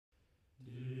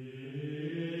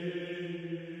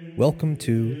Welcome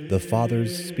to The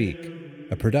Fathers Speak,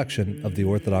 a production of the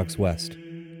Orthodox West.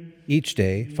 Each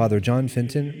day, Father John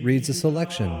Fenton reads a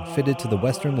selection fitted to the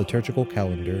Western liturgical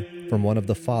calendar from one of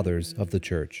the Fathers of the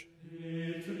Church.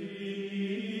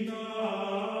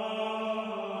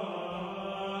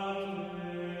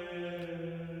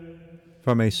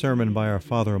 From a sermon by our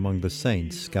Father among the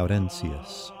Saints,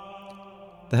 Gaudentius.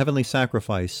 The heavenly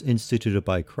sacrifice instituted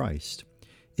by Christ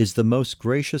is the most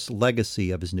gracious legacy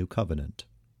of his new covenant.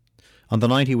 On the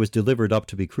night he was delivered up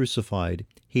to be crucified,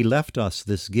 he left us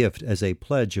this gift as a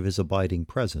pledge of his abiding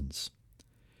presence.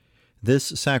 This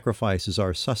sacrifice is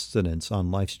our sustenance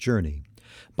on life's journey.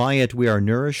 By it we are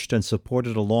nourished and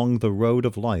supported along the road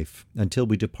of life until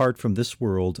we depart from this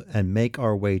world and make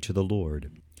our way to the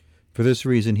Lord. For this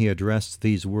reason he addressed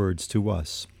these words to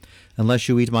us: "Unless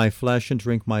you eat my flesh and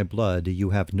drink my blood, you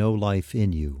have no life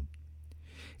in you."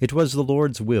 It was the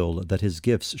Lord's will that his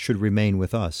gifts should remain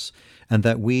with us, and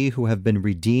that we who have been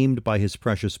redeemed by his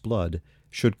precious blood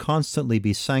should constantly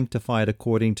be sanctified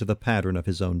according to the pattern of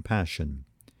his own passion.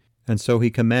 And so he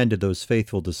commanded those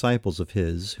faithful disciples of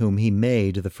his, whom he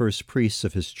made the first priests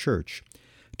of his church,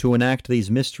 to enact these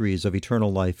mysteries of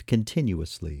eternal life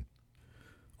continuously.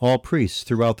 All priests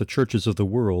throughout the churches of the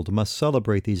world must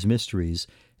celebrate these mysteries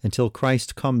until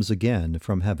Christ comes again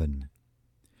from heaven.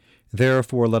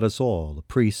 Therefore let us all,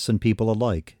 priests and people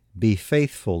alike, be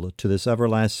faithful to this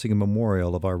everlasting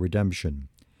memorial of our redemption.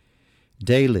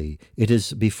 Daily it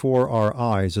is before our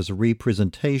eyes as a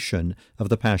representation of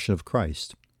the Passion of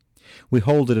Christ. We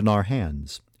hold it in our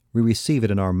hands, we receive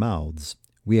it in our mouths,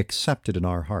 we accept it in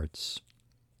our hearts.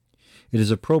 It is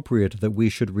appropriate that we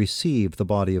should receive the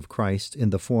body of Christ in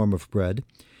the form of bread,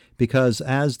 because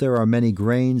as there are many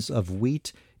grains of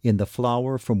wheat in the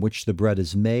flour from which the bread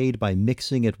is made by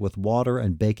mixing it with water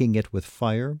and baking it with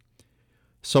fire,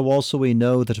 so also we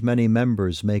know that many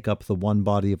members make up the one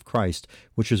body of Christ,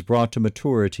 which is brought to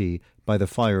maturity by the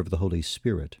fire of the Holy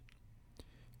Spirit.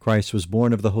 Christ was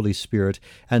born of the Holy Spirit,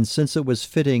 and since it was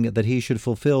fitting that he should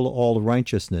fulfill all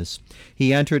righteousness,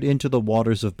 he entered into the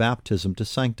waters of baptism to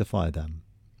sanctify them.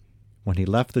 When he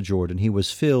left the Jordan, he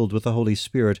was filled with the Holy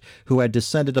Spirit, who had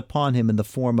descended upon him in the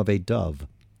form of a dove.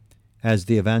 As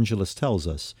the evangelist tells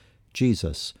us,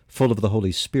 Jesus, full of the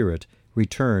Holy Spirit,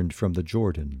 returned from the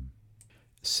Jordan.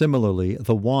 Similarly,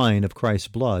 the wine of Christ's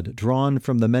blood, drawn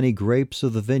from the many grapes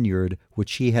of the vineyard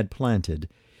which he had planted,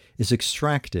 is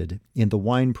extracted in the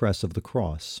winepress of the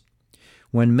cross.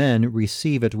 When men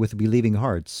receive it with believing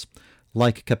hearts,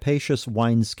 like capacious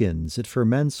wineskins, it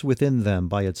ferments within them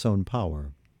by its own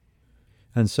power.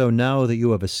 And so now that you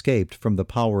have escaped from the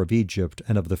power of Egypt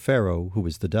and of the Pharaoh, who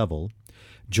is the devil,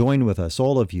 join with us,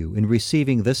 all of you, in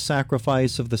receiving this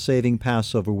sacrifice of the saving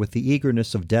Passover with the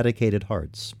eagerness of dedicated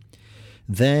hearts.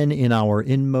 Then in our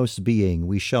inmost being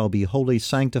we shall be wholly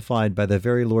sanctified by the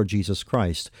very Lord Jesus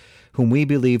Christ, whom we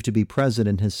believe to be present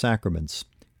in his sacraments,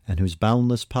 and whose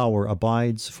boundless power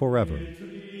abides forever.